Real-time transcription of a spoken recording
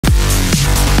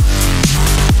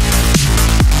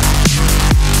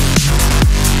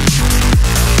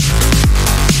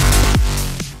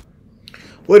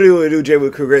What do we do, J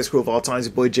Boogie Crew, greatest crew of all time? It's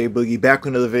your boy J Boogie, back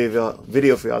with another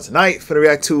video for y'all tonight. Finna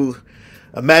react to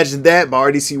Imagine That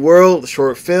by RDC World, the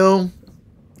short film.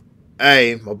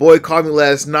 Hey, my boy called me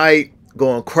last night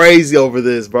going crazy over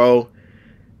this, bro.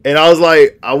 And I was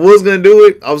like, I was gonna do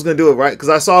it. I was gonna do it right because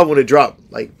I saw it when it dropped.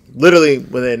 Like literally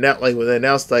when they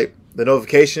announced like the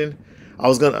notification, I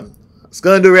was gonna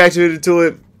do a reaction video to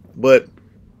it, but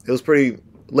it was pretty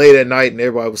late at night and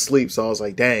everybody was asleep. So I was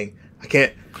like, dang, I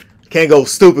can't go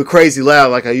stupid crazy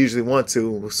loud like I usually want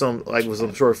to with some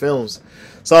short films.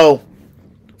 So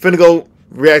finna go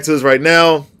react to this right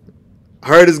now.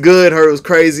 Heard it's good, heard it was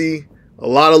crazy. A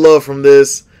lot of love from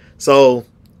this. So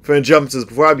finna jump into this.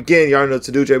 Before I begin, y'all know what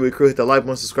to do. J Boogie Crew, hit that like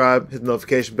button, subscribe, hit the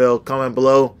notification bell, comment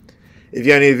below. If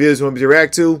you got any videos you want me to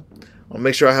react to, I'll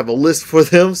make sure I have a list for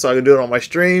them so I can do it on my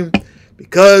stream.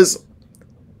 Because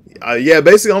yeah,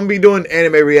 basically I'm gonna be doing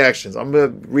anime reactions. I'm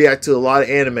gonna react to a lot of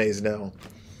animes now.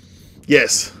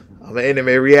 Yes, I'm an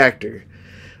anime reactor.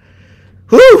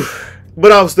 Whew!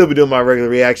 But I'll still be doing my regular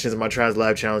reactions and my Trans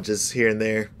Lab challenges here and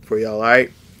there for y'all,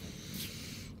 alright?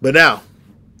 But now,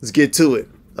 let's get to it.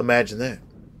 Imagine that.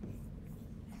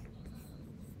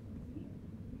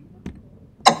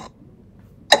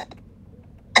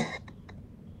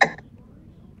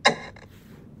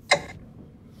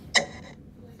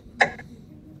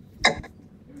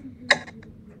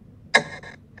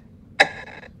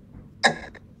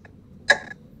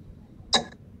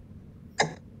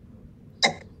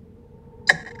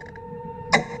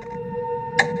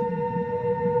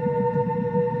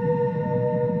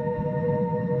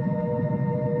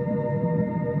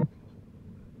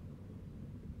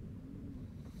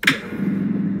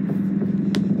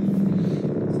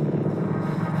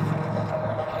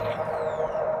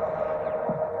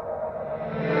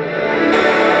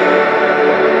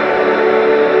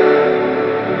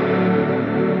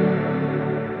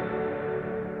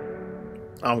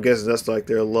 I'm guessing that's like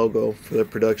their logo for their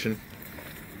production.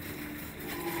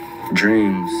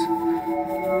 Dreams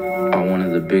are one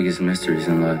of the biggest mysteries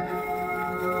in life.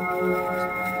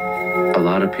 A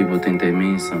lot of people think they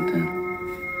mean something,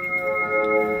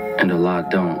 and a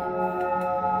lot don't.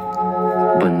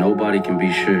 But nobody can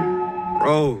be sure.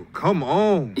 Bro, come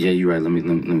on. Yeah, you're right. Let me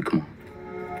come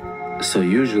on. So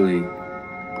usually,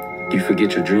 you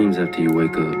forget your dreams after you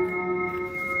wake up.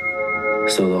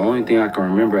 So the only thing I can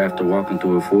remember after walking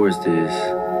through a forest is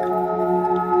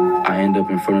I end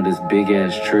up in front of this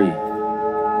big-ass tree.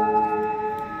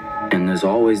 And there's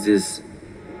always this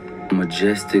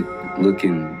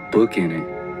majestic-looking book in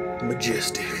it.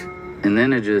 Majestic. And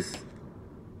then it just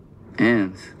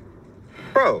ends.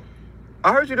 Bro,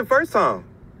 I heard you the first time.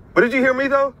 But did you hear me,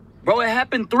 though? Bro, it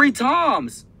happened 3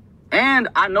 times. And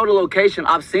I know the location.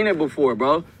 I've seen it before,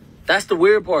 bro. That's the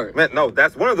weird part. Man, no,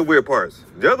 that's one of the weird parts.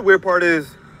 The other weird part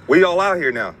is we all out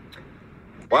here now.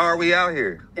 Why are we out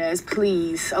here? Des,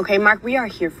 please. Okay, Mark, we are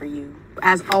here for you,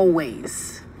 as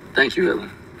always. Thank you,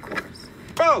 Ellen. Of course.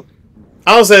 Bro!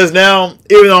 I'll say this now,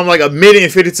 even though I'm like a minute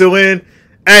and 52 in,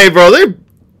 hey, bro,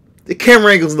 the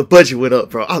camera angles and the budget went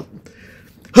up, bro.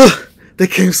 They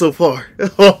came so far.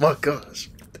 Oh, my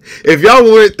gosh. If y'all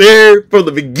weren't there from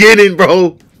the beginning,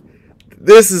 bro,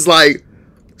 this is like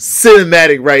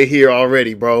cinematic right here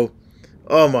already, bro.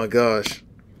 Oh my gosh.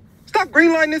 Stop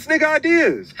greenlighting this nigga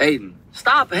ideas. Hayden.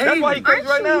 Stop hating. That's why he crazy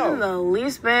right Aren't you even now. the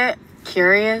least bit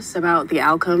curious about the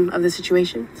outcome of the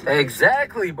situation?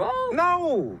 Exactly, bro.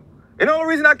 No. And the only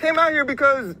reason I came out here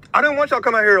because I didn't want y'all to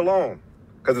come out here alone.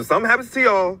 Because if something happens to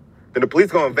y'all, then the police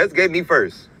gonna investigate me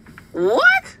first.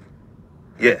 What?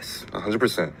 Yes,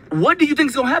 100%. What do you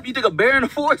think's gonna happen? You think a bear in the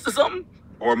forest or something?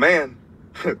 Or a man.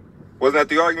 Wasn't that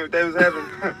the argument they was having?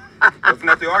 Wasn't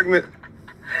that the argument?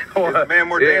 Is a man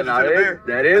more dangerous than a bear?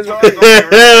 That is.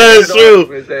 That's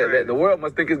true. The world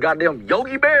must think it's goddamn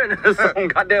Yogi Bear in the song.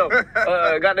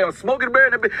 Goddamn Smoking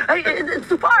Bear in the bitch. Hey, it's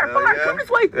the fire, Yeah. come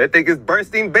this way. They think it's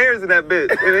Bernstein Bears in that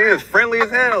bitch. It is friendly as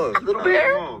hell. Little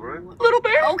bear. Come on, bro. Little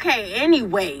bear. Okay,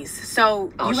 anyways,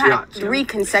 so Oh, you she had not. 3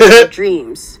 consecutive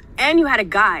dreams, and you had a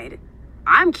guide.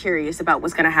 I'm curious about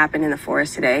what's going to happen in the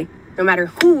forest today, no matter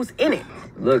who's in it.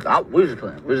 Look, we're just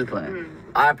playing.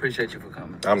 I appreciate you for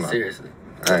coming. I'm not. Seriously.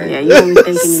 Yeah, you only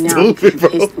thanking me now because you Stupid, bro.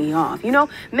 pissed me off. You know,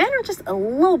 men are just a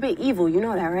little bit evil. You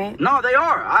know that, right? No, they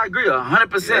are. I agree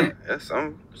 100%. Yeah,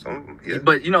 some, yeah.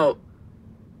 But you know,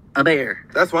 A bear.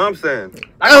 That's what I'm saying.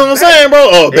 That's what I'm saying, bro.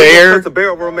 Oh, a bear. It's a bear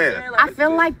over a man. I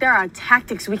feel like there are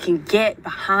tactics we can get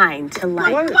behind to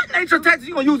like. What nature tactics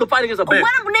you gonna use to fight against a bear?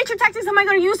 What nature tactics am I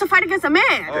gonna use to fight against a man?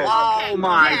 Oh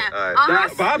my. Yeah. All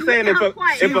right. But I'm saying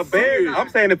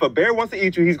if a bear wants to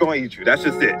eat you, he's gonna eat you. That's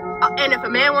just it. And if a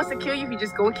man wants to kill you, he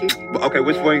just gonna kill you. Okay,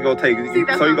 which one you gonna take?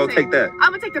 So you gonna take that?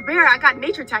 I'm gonna take the bear. I got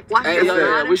nature tactics. Hey,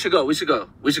 yo, we should go. We should go.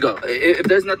 If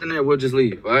there's nothing there, we'll just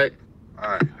leave. All right.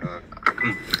 All right.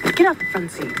 Get out the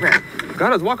front seat, bro.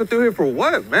 Got us walking through here for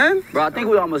what, man? Bro, I think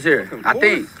we're almost here. I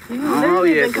think. Oh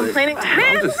yeah. Been complaining.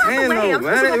 Man, I'm just saying though,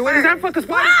 man. What is that fucking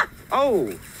spider?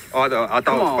 Oh, I thought it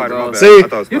was spider. My bad. See? I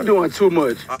thought it was spider. You're doing too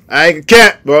much. I ain't a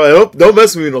cat, bro. Don't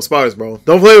mess with me with no spiders, bro.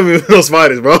 Don't play with me with no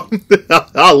spiders, bro.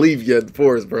 I'll leave you in the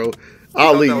forest, bro.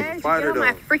 I'll leave. You get on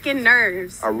my freaking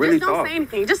nerves. I really just don't say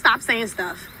anything. Just stop saying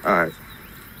stuff. All right.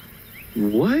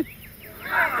 What?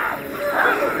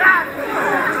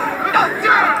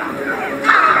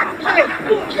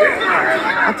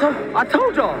 I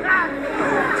told y'all.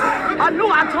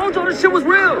 I told y'all this shit was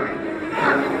real.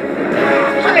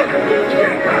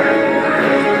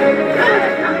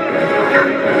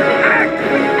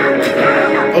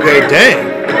 Okay, dang.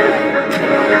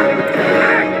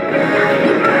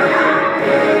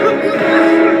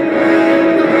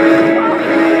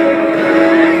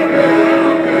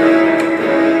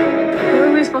 What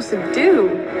are we supposed to do?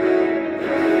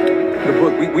 The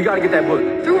book. We gotta get that book.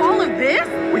 Through all of this?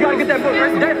 We gotta get that book.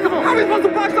 Dad, come on. How are we supposed to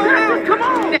box those down? Come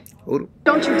on.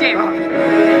 Don't you dare.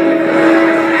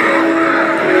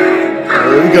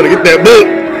 Oh, we gotta get that book.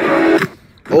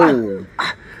 Oh.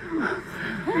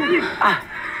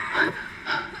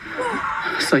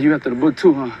 So you after the book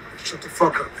too, huh? Shut the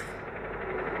fuck up.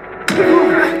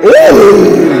 Oh.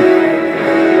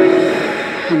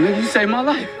 Man, you saved my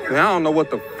life. Man, I don't know what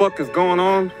the fuck is going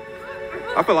on.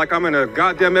 I feel like I'm in a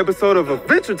goddamn episode of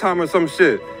Adventure Time or some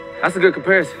shit. That's a good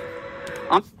comparison.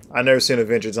 I never seen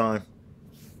Adventure Time.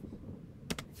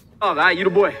 Oh, you the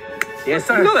boy. Yes,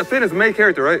 sir. You know that Finn is the main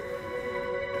character, right?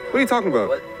 What are you talking about?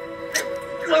 What?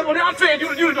 I'm saying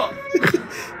you the dog.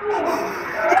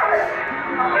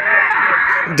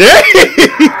 Dang,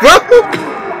 bro.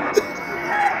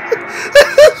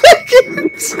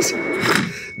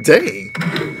 Dang.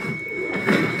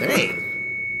 Dang.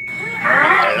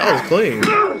 That was clean.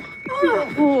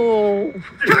 Oh.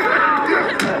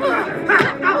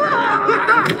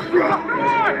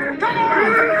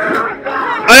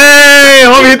 Hey,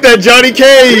 homie hit that Johnny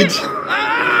Cage.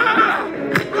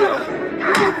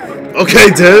 Okay,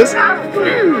 Dez.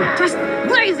 Just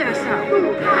blaze it out.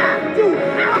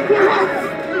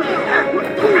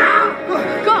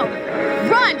 Go.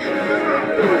 Run.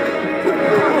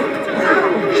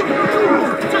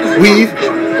 Weave.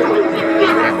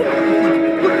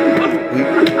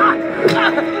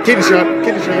 Kitty shot.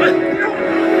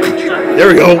 There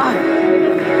we go.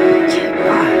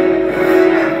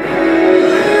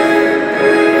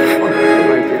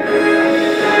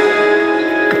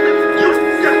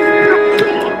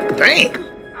 Dang.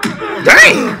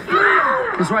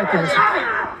 It's right there.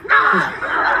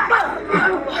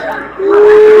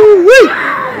 Woo-wee.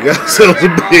 We got ourselves a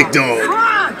big dog.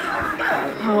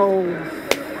 Oh,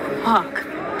 fuck.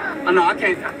 Oh, no, I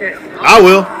can't. I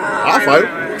will. I'll fight it.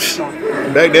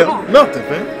 Back down. Nothing,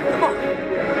 man.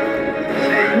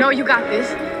 No, you got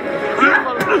this.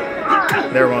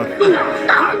 Never mind.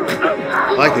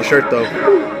 I like his shirt, though.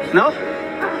 No?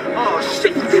 Oh,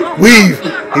 shit. Weave.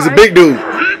 He's a big dude.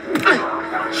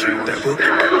 Shoot that book.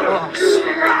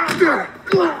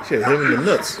 Shit, hit him in the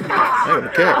nuts. I ain't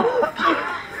gonna care.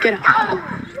 Get up.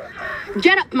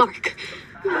 Get up, Mark.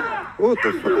 What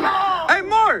the fuck? Hey,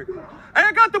 Mark! Hey,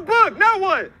 I got the book. Now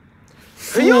what?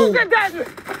 You get that.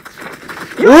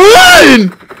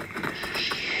 Run!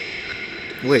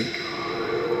 Wait.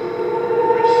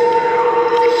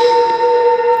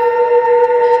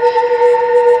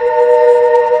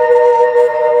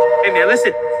 Hey man,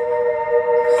 listen.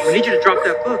 I'm gonna need you to drop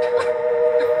that book.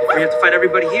 Or you have to fight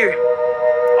everybody here.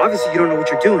 Obviously, you don't know what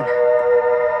you're doing.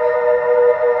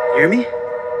 You hear me?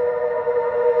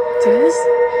 Dez?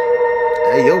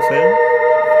 Hey, yo, fam.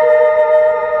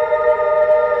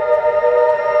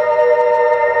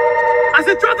 I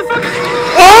said drop the fuck.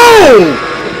 Oh!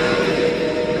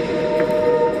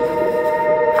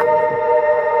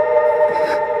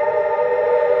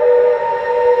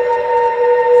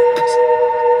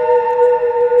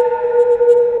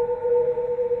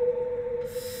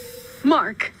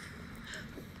 Mark.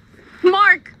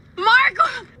 Mark! Mark!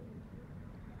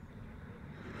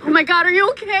 Oh my God, are you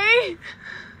okay?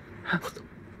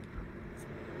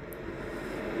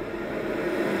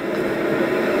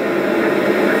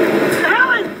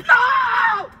 Helen,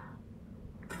 no!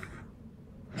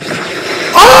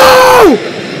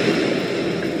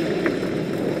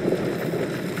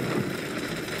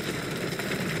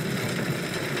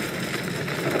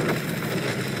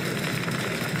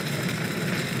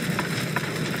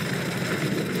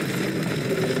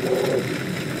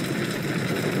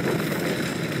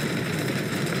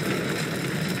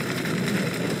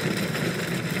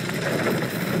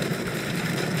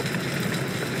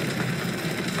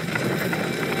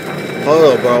 Hold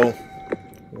up, bro.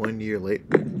 1 year late.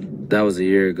 That was a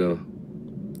year ago.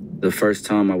 The first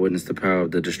time I witnessed the power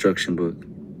of the destruction book.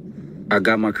 I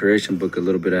got my creation book a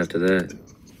little bit after that.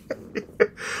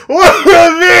 What do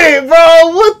you mean, bro?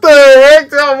 What the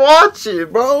heck am I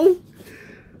watching, bro?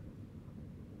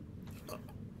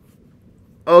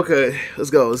 Okay, let's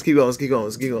go. Let's keep going. Let's keep going.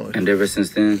 Let's keep going. And ever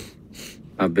since then,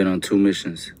 I've been on 2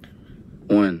 missions.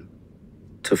 One,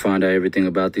 to find out everything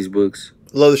about these books.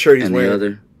 Love the shirt he's and wearing. the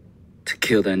other, to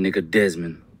kill that nigga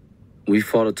Desmond. We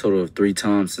fought a total of 3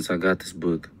 times since I got this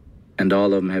book, and all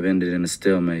of them have ended in a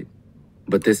stalemate.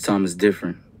 But this time is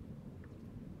different.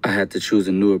 I had to choose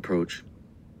a new approach,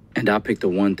 and I picked the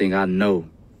one thing I know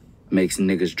makes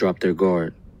niggas drop their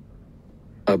guard.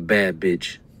 A bad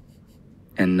bitch.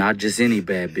 And not just any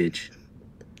bad bitch.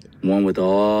 One with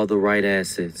all the right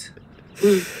assets.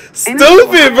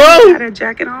 Stupid, bro! Had a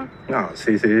jacket on? No,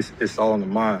 see, it's all in the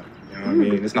mind. You know what I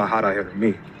mean? It's not hot out here to me.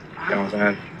 You know what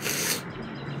I'm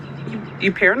saying?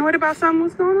 You paranoid about something?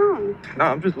 What's going on? No,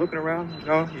 I'm just looking around. You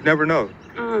know, you never know.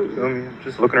 You feel me? I'm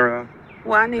just looking around.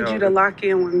 Well, I need you to lock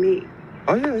in with me.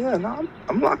 Oh, yeah. No,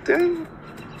 I'm locked in.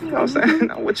 You know what I'm saying?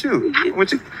 Now, what you?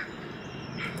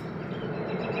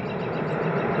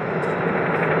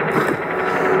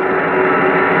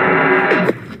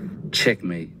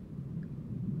 Checkmate.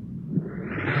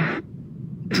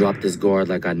 Dropped his guard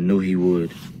like I knew he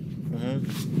would.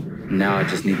 Now I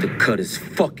just need to cut his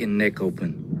fucking neck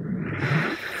open.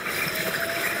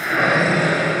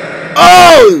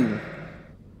 Oh!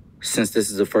 Since this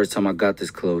is the first time I got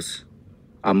this close,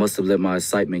 I must have let my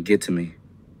excitement get to me.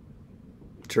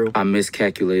 True. I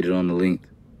miscalculated on the length.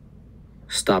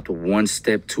 Stopped 1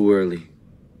 step too early.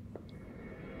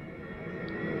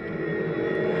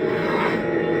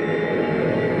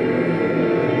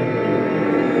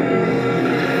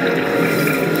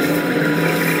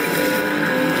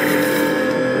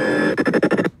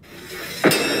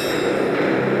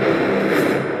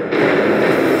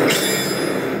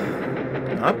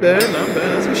 Not bad.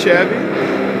 That's a shabby.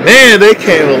 Man, they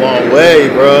came a long way,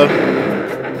 bro.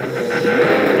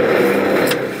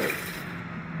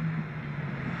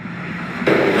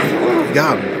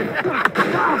 Got him.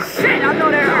 Oh, shit, I know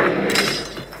they're hurt.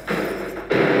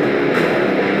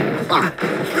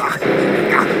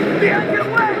 Get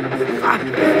away.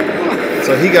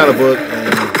 So he got a book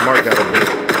and Mark got a book.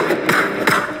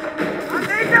 I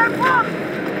need that book.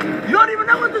 You don't even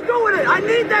know what to do with it. I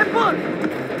need that book.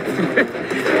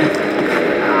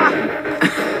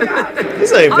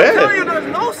 This ain't I'm bad. telling you,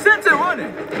 there's no sense in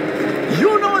running.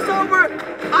 You know it's over.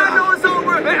 I know it's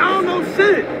over. Man, I don't know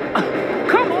shit.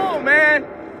 Come on, man.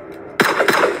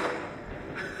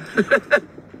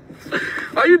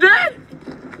 Are you dead?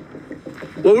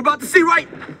 Well, we're about to see right.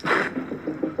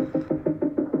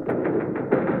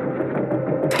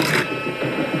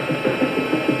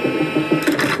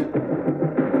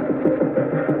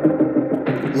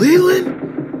 Leland?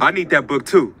 I need that book,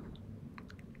 too.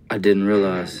 I didn't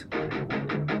realize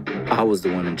I was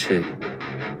the one in check.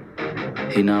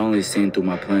 He not only seen through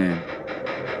my plan,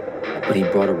 but he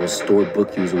brought a restored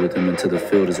book user with him into the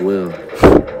field as well.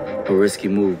 A risky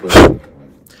move, but...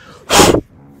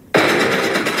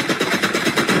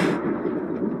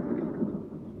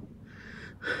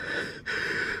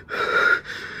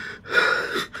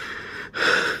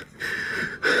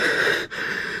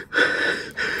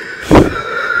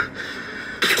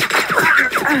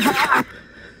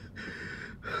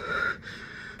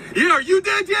 Yeah, are you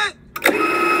dead yet?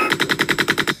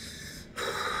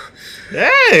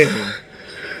 Dang.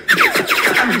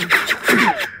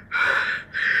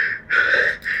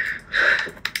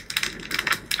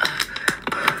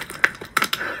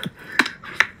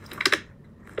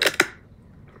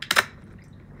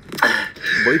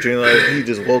 Boy, dream like he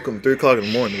just woke him 3 o'clock in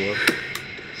the morning, bro.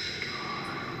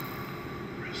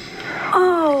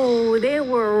 Oh, they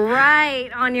were right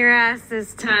on your ass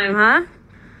this time, huh?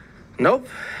 Nope.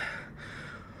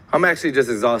 I'm actually just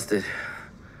exhausted.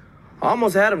 I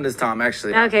almost had him this time,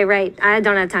 actually. Okay, right. I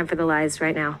don't have time for the lies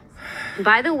right now.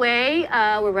 By the way,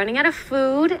 we're running out of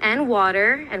food and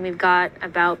water, and we've got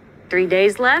about 3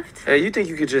 days left. Hey, you think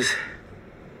you could just...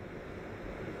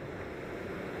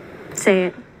 Say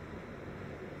it.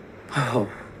 Oh.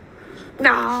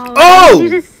 No. Oh! I need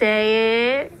you to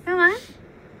say it. Come on.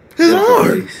 His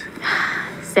arm.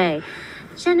 Say,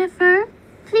 Jennifer,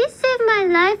 please save my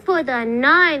life for the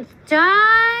 9th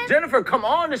time. Jennifer, come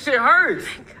on, this shit hurts.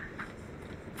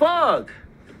 Fuck.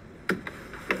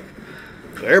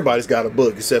 Everybody's got a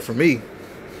book except for me.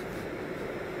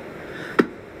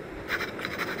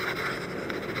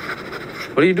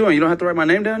 What are you doing? You don't have to write my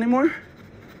name down anymore?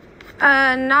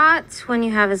 Not when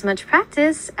you have as much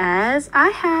practice as I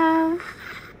have.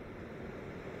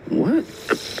 What?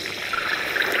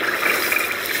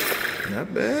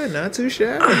 Not bad, not too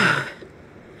shabby.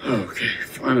 Okay,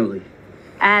 finally.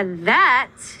 Add that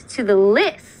to the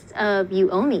list of you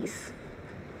ownies.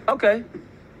 Okay.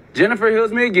 Jennifer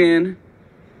heals me again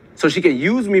so she can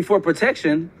use me for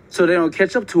protection so they don't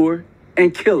catch up to her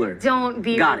and kill her. Don't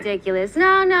be Got it. ridiculous.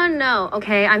 No.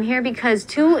 Okay, I'm here because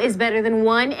 2 is better than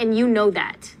 1, and you know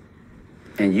that.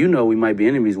 And you know we might be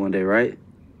enemies one day, right?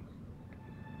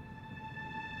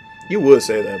 You would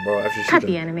say that, bro. After she Cut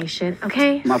done- the animation,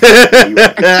 okay? My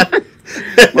fault.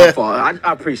 My fault.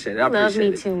 I appreciate it. I Love appreciate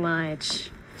me it. too much.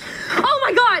 Oh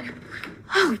my god!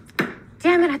 Oh,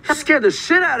 damn it, I thought Scared the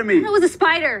shit out of me. that was a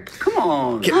spider. Come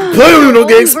on. Play with me, don't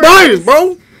get spiders,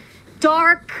 bro.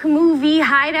 Dark movie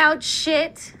hideout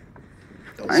shit.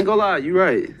 I ain't gonna lie, you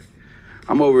right.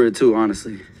 I'm over it too,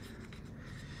 honestly.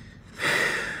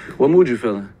 What mood you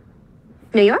feeling?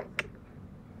 New York?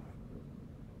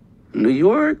 New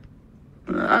York?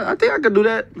 I think I could do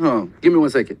that. Hold on, give me 1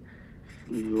 second.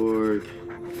 New York.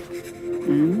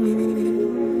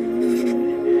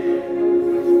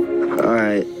 All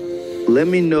right, let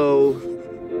me know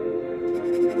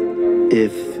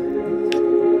if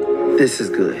this is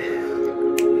good.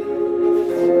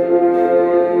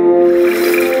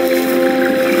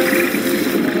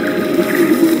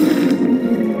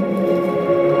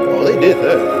 Oh, they did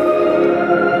that.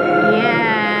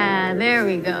 Yeah, there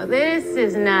we go. This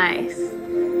is nice.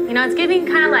 You know, it's giving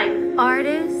kind of like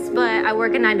artist, but I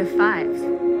work a 9 to 5.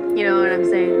 You know what I'm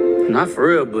saying? Not for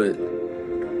real, but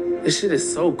this shit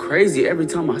is so crazy every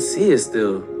time I see it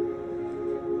still.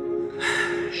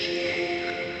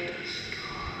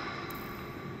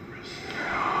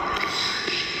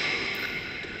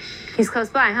 He's close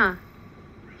by, huh?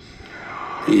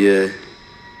 Yeah,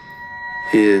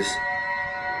 he is.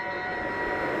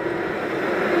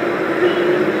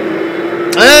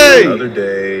 Hey! Another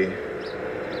day,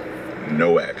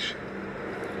 no action.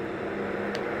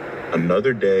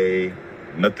 Another day,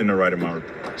 nothing to write in my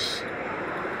reports.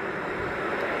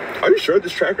 Are you sure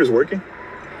this tracker's working?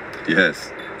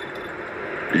 Yes.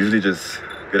 I usually just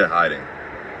good at hiding.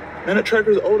 Man, that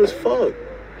tracker's old as fuck.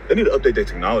 They need to update their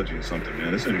technology or something,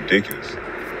 man. This is ridiculous.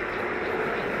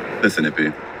 Listen,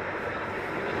 Ippy.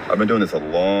 I've been doing this a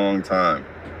long time.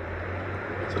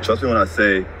 So trust me when I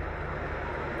say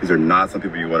these are not some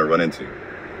people you want to run into.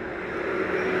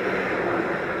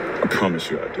 I promise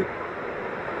you I do.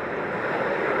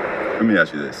 Let me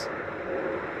ask you this.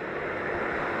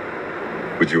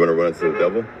 Would you want to run into the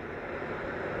devil?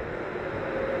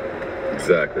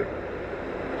 Exactly.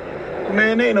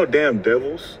 Man, they ain't no damn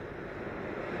devils.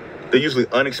 They're usually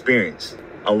unexperienced.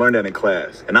 I learned that in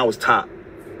class, and I was top.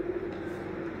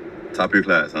 Top of your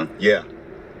class, huh? Yeah.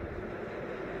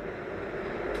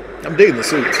 I'm digging the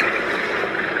suits.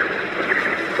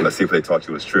 Well, let's see if they taught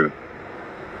you what's true.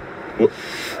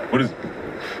 What is it?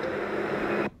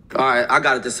 All right, I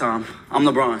got it this time. I'm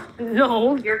LeBron.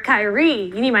 No, you're Kyrie.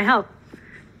 You need my help.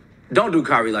 Don't do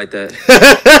Kyrie like that.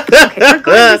 Okay,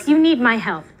 regardless, you need my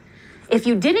help. If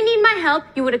you didn't need my help,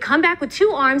 you would have come back with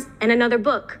 2 arms and another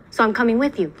book. So I'm coming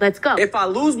with you. Let's go. If I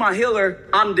lose my healer,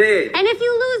 I'm dead. And if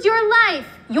you lose your life,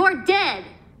 you're dead.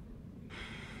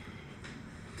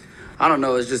 I don't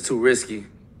know, it's just too risky.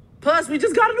 Plus, we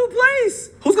just got a new place.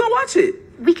 Who's gonna watch it?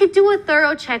 We could do a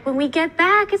thorough check when we get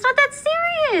back. It's not that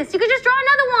serious. You could just draw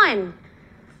another one.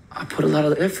 I put a lot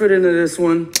of effort into this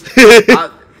one.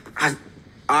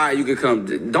 All right, you can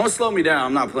come. Don't slow me down.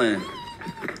 I'm not playing.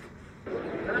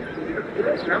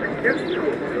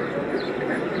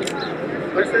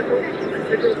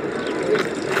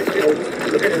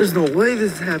 There's no way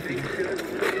this is happening.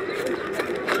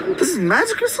 This is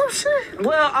magic or some shit?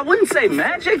 Well, I wouldn't say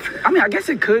magic. I mean, I guess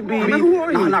it could be. I mean, who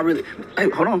are you? No, not really. Hey,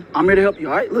 hold on. I'm here to help you,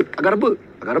 all right? Look, I got a book.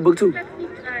 I got a book, too.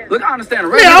 Look, I understand.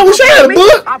 Yeah, I wish I had a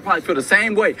book. I'll probably feel the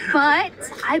same way. But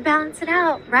I balance it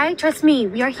out, right? Trust me,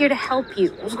 we are here to help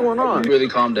you. What's going on? Really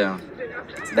calm down.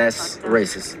 That's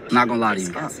racist. Not gonna lie to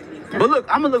you. But look,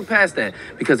 I'm gonna look past that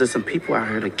because there's some people out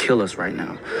here to kill us right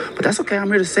now. But that's okay. I'm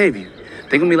here to save you.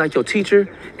 Think of me like your teacher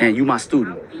and you my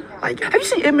student. Like, have you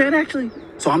seen Ip Man actually?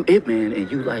 So I'm Ip Man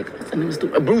and you like, what's the name of the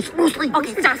student? Bruce Lee.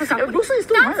 Okay, stop. Bruce Lee's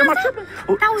student, right? Am I tripping?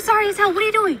 That was sorry as hell. What are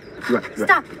you doing? You got it, you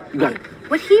got Stop. it. You got it.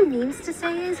 What he means to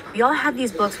say is, we all have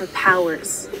these books with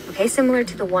powers, okay, similar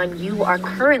to the one you are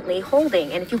currently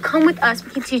holding. And if you come with us,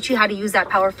 we can teach you how to use that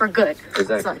power for good.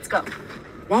 Exactly. So let's go.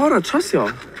 Why would I trust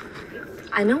y'all?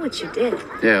 I know what you did.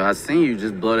 Yeah, I seen you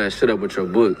just blow that shit up with your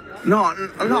book. No,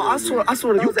 I swear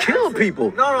that You was an kill accident.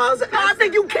 people. No, I was. I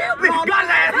think you killed me.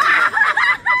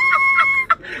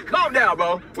 calm down,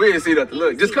 bro. We didn't see nothing.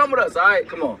 Look, just come with us, all right?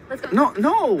 Come on. Let's go.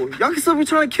 No, y'all can still be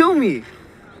trying to kill me.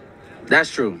 That's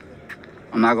true.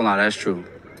 I'm not gonna lie, that's true.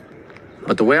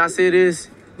 But the way I see it is,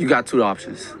 you got two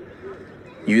options.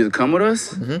 You either come with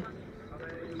us,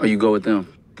 or you go with them.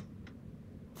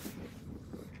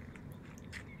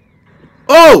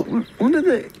 Oh! When did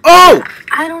they? Oh!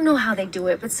 I don't know how they do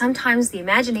it, but sometimes the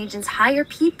Imagine agents hire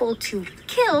people to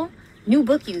kill new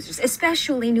book users,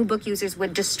 especially new book users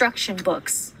with destruction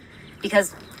books,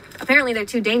 because apparently they're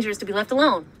too dangerous to be left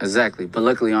alone. Exactly, but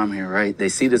luckily I'm here, right? They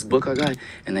see this book I got,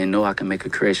 and they know I can make a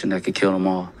creation that could kill them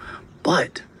all.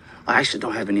 But I actually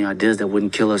don't have any ideas that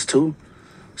wouldn't kill us too.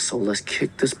 So let's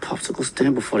kick this popsicle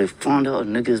stand before they find out a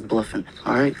nigga is bluffing.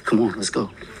 All right, come on, let's go.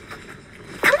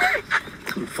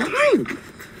 Fine.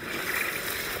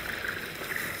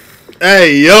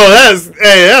 Hey, yo,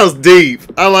 that was deep.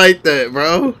 I like that,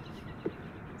 bro.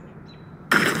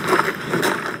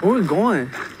 Where we going?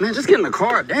 Man, just get in the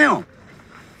car, damn.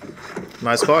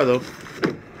 Nice car, though.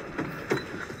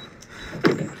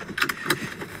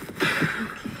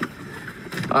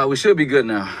 We should be good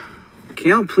now. Can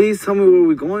y'all please tell me where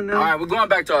we going now? All right, we're going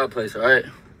back to our place, all right?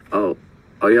 Oh,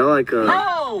 y'all like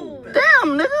Oh,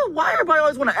 damn, nigga. Why everybody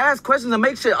always want to ask questions and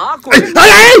make shit awkward?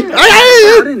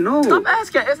 I didn't know. Stop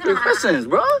asking questions,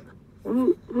 bro.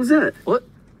 Who's that? What?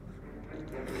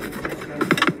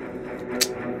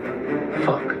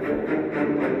 Fuck.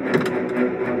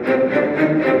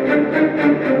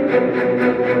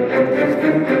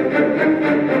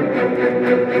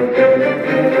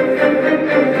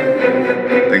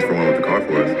 Thanks for one with the car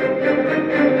for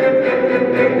us.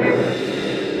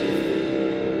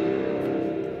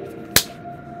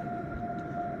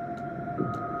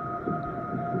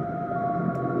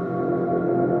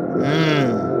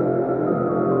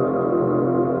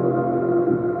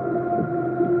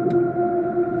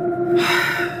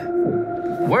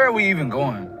 Where are we even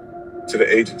going? To the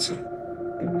agency.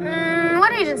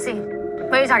 What agency?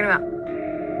 What are you talking about?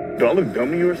 Do I look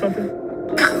dumb to you or something?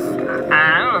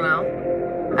 I don't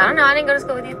know. I didn't go to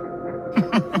school with you.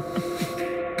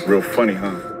 Real funny,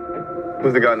 huh?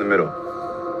 Who's the guy in the middle?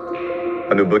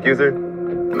 A new book user?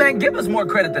 Man, give us more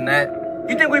credit than that.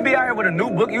 You think we'd be out here with a new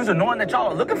book user knowing that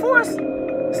y'all are looking for us?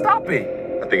 Stop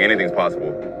it. I think anything's possible.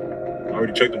 I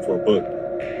already checked him for a book.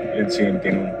 Didn't see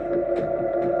anything on him.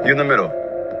 You in the middle.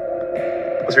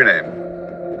 What's your name?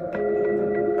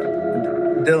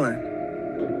 Dylan.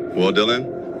 Well,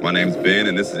 Dylan, my name's Ben,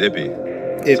 and this is Ippy.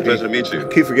 It's a pleasure to meet you.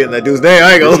 I keep forgetting that dude's name.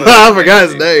 I ain't gonna lie, I forgot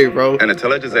his name, bro. An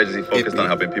intelligence agency focused on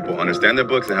helping people understand their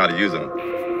books and how to use them.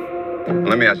 Now,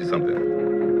 let me ask you something.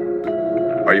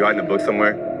 Are you hiding a book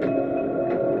somewhere?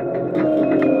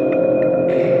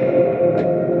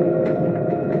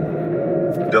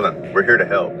 Dylan, we're here to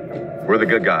help. We're the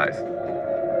good guys.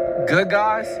 Good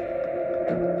guys?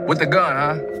 With the gun,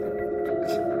 huh?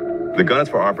 The gun is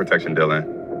for our protection,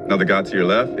 Dylan. Now, the guy to your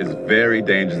left is very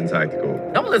dangerous and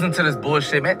tactical. Don't listen to this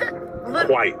bullshit, man.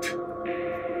 Quite.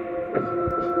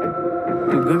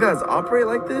 Do good guys operate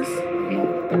like this?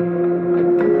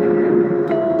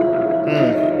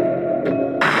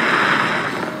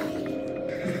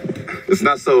 It's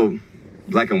not so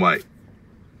black and white.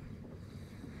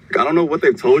 I don't know what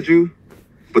they've told you,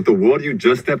 but the world you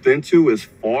just stepped into is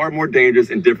far more dangerous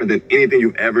and different than anything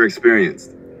you've ever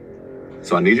experienced.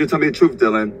 So I need you to tell me the truth,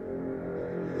 Dylan.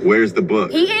 Where's the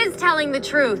book? He is telling the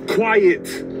truth. Quiet.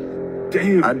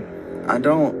 Damn. I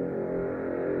don't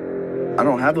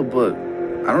have a book.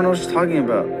 I don't know what you're talking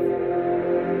about.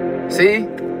 See?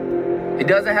 He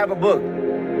doesn't have a book.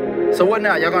 So what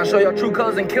now? Y'all gonna show your true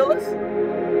colors and kill us?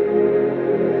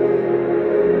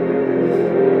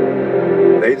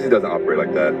 The agency doesn't operate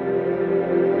like that.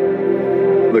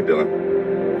 Look, Dylan.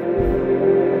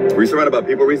 Were you surrounded by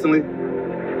people recently?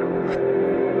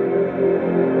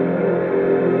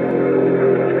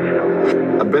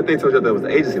 I bet they told you that was the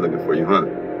agency looking for you, huh?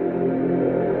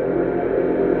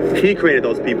 He created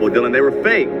those people, Dylan. They were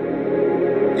fake.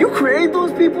 You created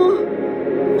those people?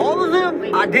 All of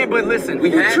them? I did, but listen, we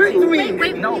You had tricked to. me.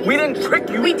 Wait, No, we didn't trick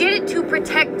you. We did it to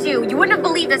protect you. You wouldn't have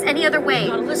believed us any other way. You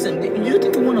gotta listen. You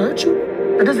think we want to hurt you?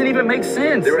 That doesn't even make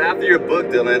sense. They were after your book,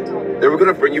 Dylan. They were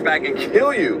gonna bring you back and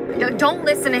kill you. No, don't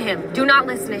listen to him. Do not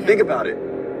listen to him. Think about it.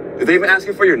 Did they even ask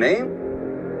you for your name?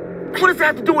 What does that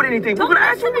have to do with anything? We're gonna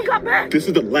ask when we got back. This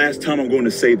is the last time I'm going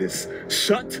to say this.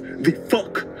 Shut the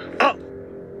fuck up.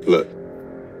 Look,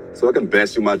 so I can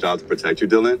best do my job to protect you,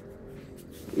 Dylan.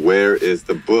 Where is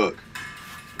the book?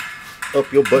 Up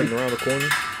your button around the corner.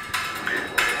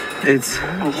 It's...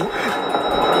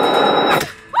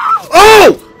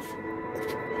 Oh!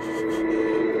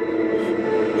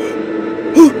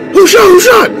 Who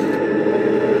shot?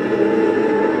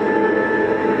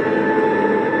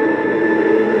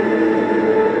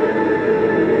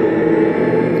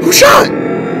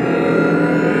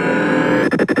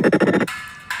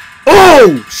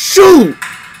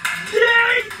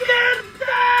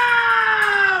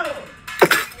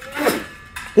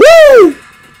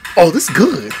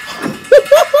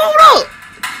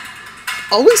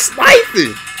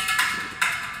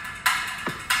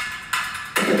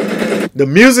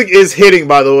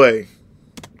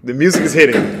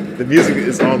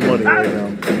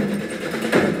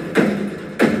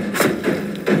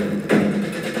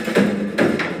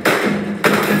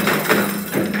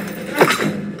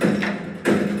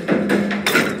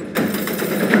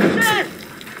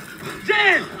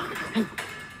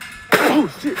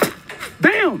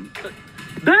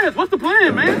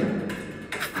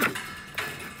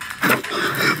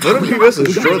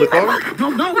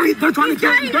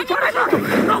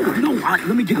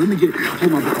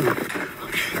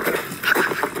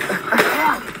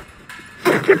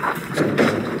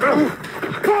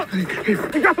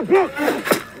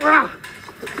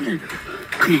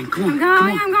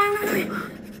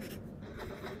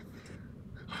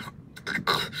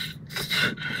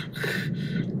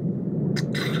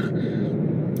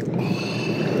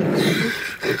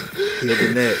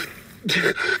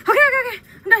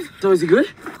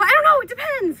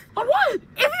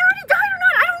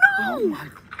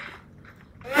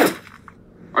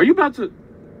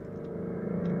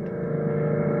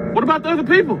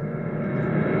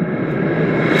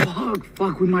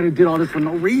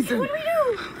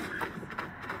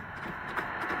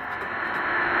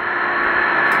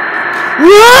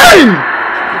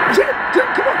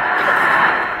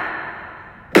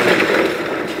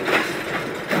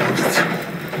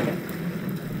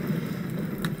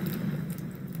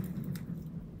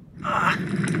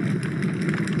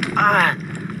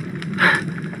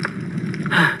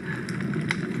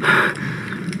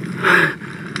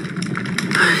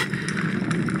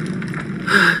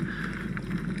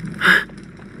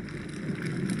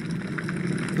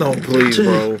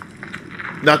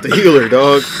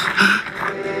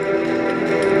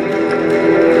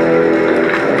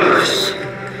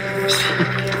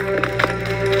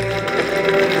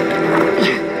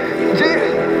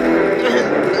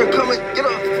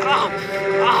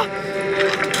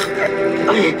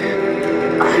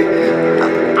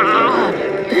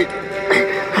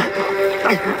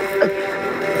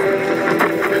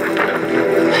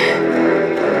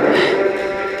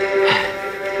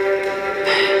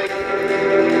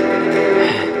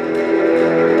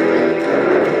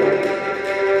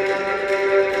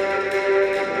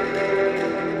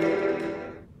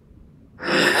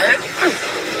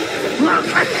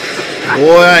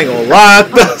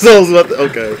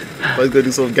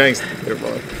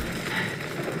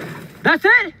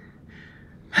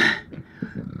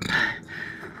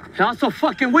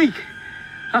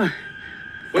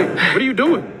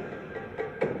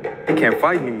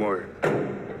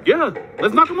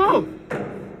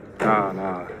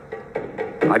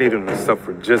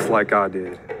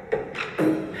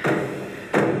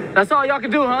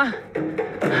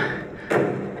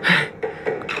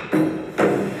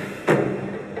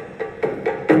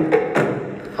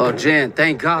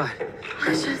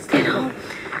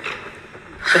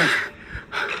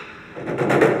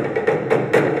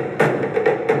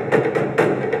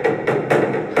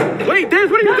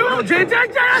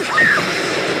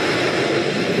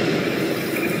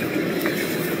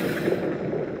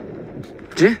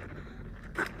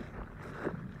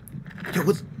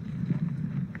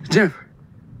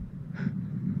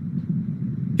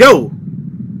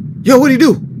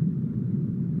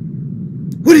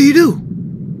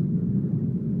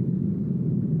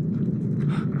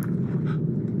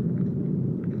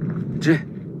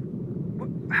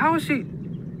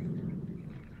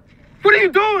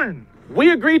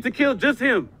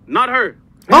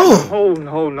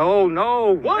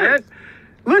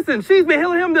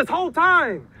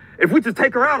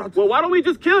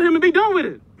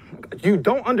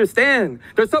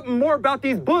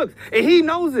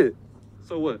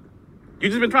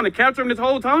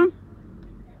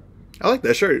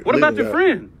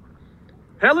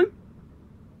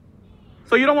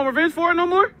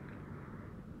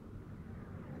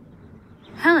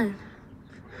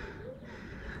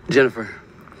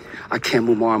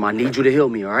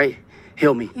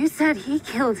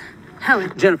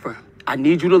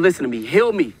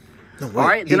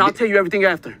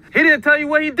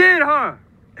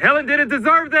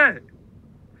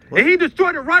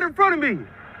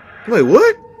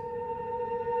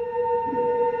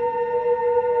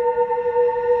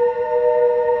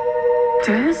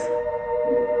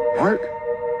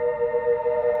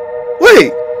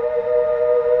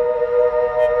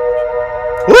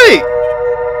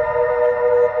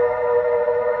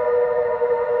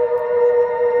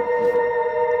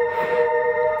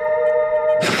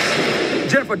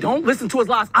 Jennifer, don't listen to his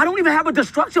lies. I don't even have a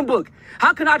destruction book.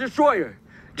 How can I destroy her?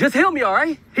 Just help me, all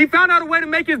right? He found out a way to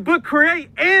make his book create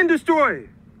and destroy.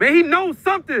 Man, he knows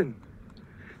something.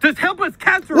 Just help us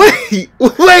capture him.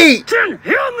 Wait! Jen,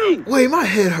 help me! Wait, my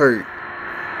head hurt.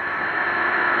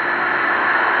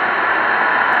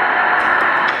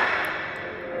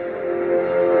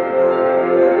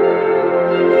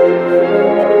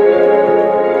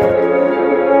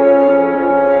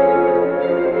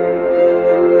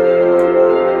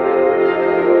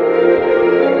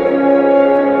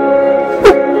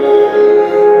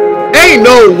 Ain't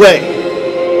no way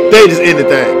they just ended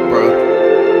that, bro.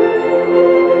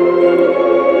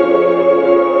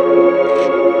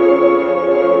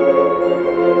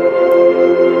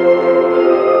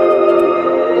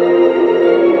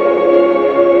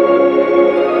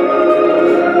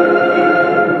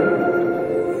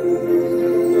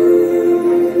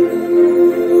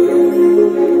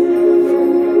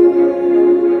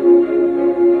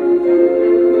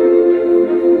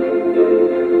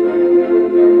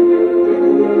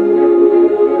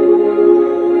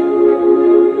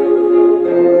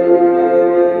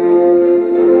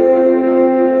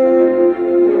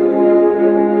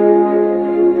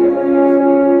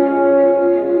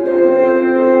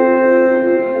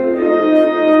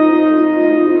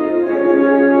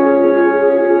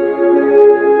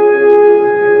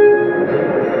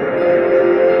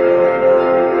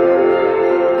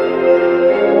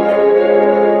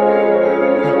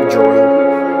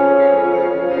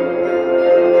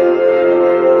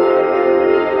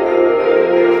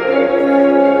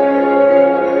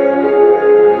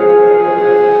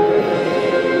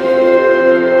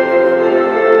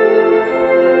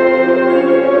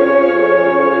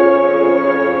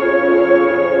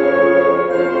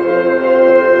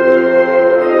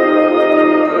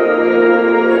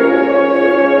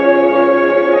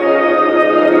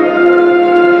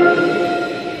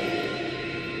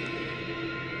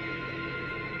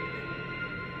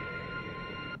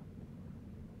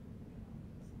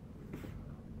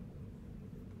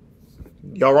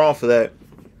 Y'all wrong for that.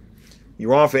 You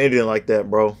wrong for ending like that,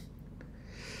 bro.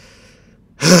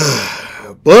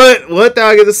 But one thing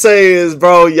I got to say is,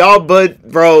 bro,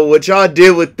 what y'all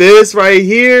did with this right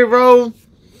here, bro.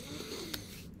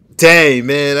 Dang,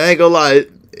 man, I ain't gonna lie.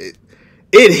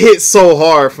 It hit so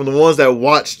hard from the ones that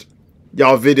watched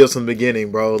y'all videos from the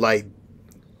beginning, bro. Like,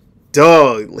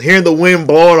 dog, hearing the wind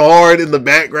blowing hard in the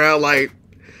background, like,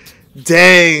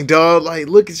 dang, dog. Like,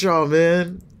 look at y'all,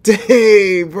 man.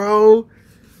 Dang, bro.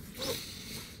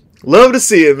 Love to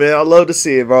see it, man. I love to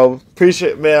see it, bro.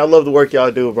 Appreciate it, man. I love the work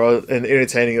y'all do, bro. And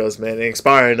entertaining us, man. And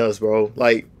inspiring us, bro.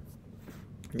 Like,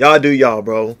 y'all do y'all,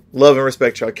 bro. Love and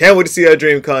respect y'all. Can't wait to see our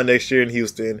DreamCon next year in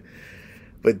Houston.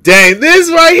 But dang,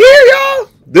 this right here, y'all.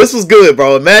 This was good,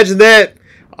 bro. Imagine that.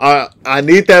 I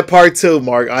need that part 2,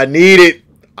 Mark. I need it.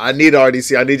 I need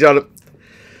RDC. I need y'all to...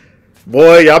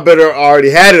 Boy, y'all better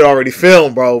already had it already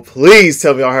filmed, bro. Please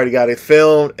tell me y'all already got it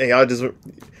filmed. And y'all just...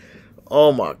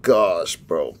 Oh my gosh,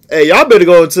 bro. Hey, y'all better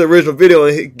go into the original video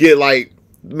and get like,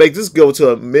 make this go to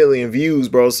 1 million views,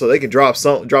 bro, so they can drop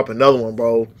another one,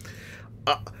 bro.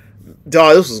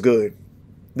 Dog, this was good.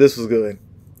 This was good.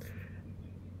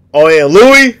 Oh yeah,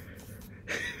 Louis.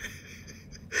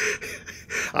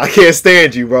 I can't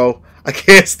stand you, bro. I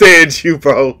can't stand you,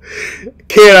 bro.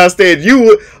 Cannot stand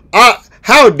you.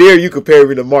 How dare you compare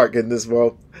me to Mark in this,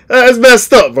 bro? That's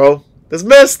messed up, bro. That's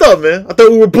messed up, man. I thought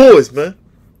we were boys, man.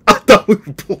 I thought we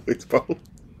were boys, bro.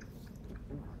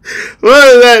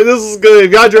 Well, that this is good.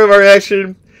 If y'all enjoyed my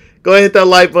reaction, go ahead and hit that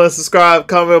like button, subscribe,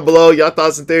 comment below y'all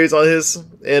thoughts and theories on his,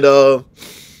 and go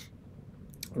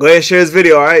ahead and share this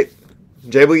video. All right,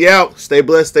 J Boogie out. Stay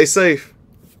blessed, stay safe.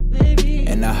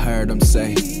 And I heard him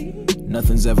say,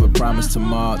 nothing's ever promised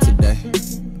tomorrow today.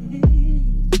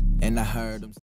 And I heard him.